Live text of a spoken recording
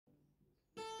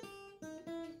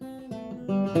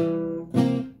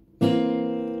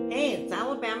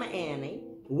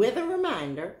with a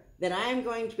reminder that I'm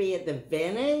going to be at the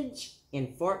Vintage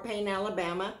in Fort Payne,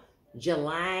 Alabama,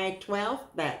 July 12th.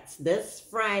 That's this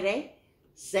Friday,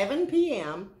 7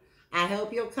 p.m. I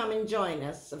hope you'll come and join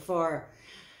us for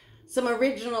some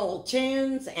original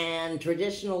tunes and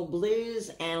traditional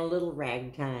blues and a little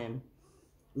ragtime.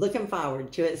 Looking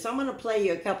forward to it. So I'm going to play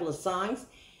you a couple of songs.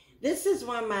 This is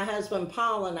one my husband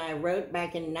Paul and I wrote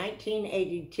back in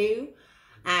 1982.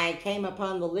 I came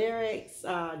upon the lyrics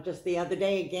just the other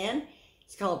day again.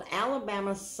 It's called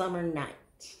Alabama Summer Night.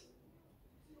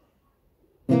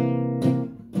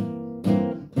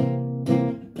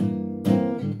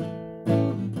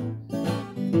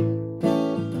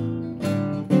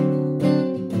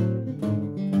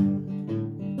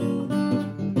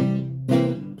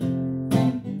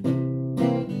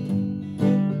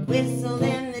 Whistle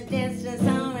in the distance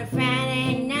on a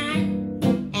Friday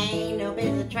night. Ain't no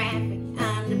busy traffic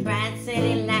under bright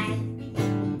city lights.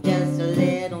 Just a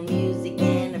little music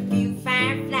and a few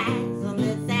fireflies on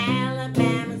this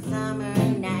Alabama summer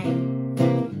night.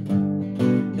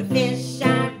 The fish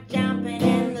are jumping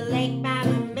in the lake by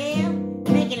the mill,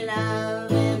 making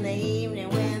love in the evening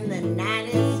when the night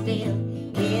is still.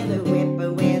 Hear the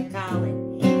whippoorwill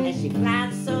calling as she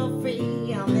flies so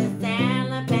free on this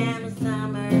Alabama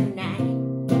summer night.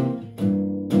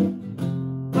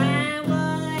 Why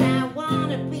would I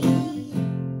want to be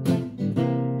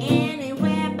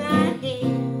anywhere but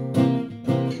here?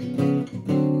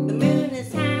 The moon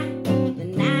is high, the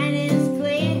night is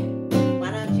clear.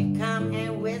 Why don't you come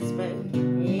and whisper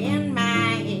in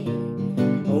my ear?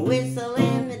 Whistle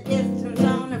in the distance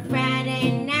on a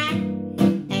Friday night.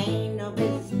 Ain't no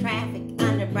business traffic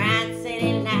under bright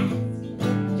city lights.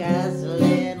 Just a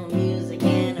little music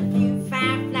and a few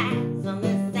fireflies on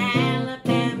this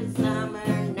Alabama summer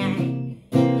night.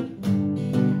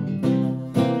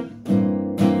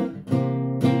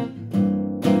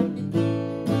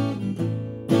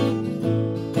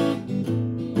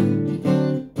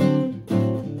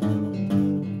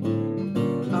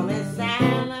 On this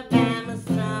Alabama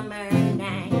summer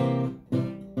night.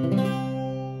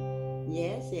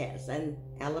 Yes, yes, and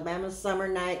Alabama summer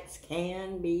nights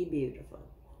can be beautiful.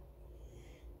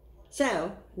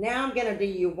 So, now I'm going to do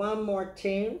you one more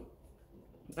tune,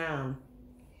 and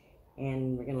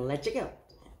we're going to let you go.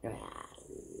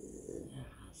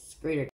 Screamer.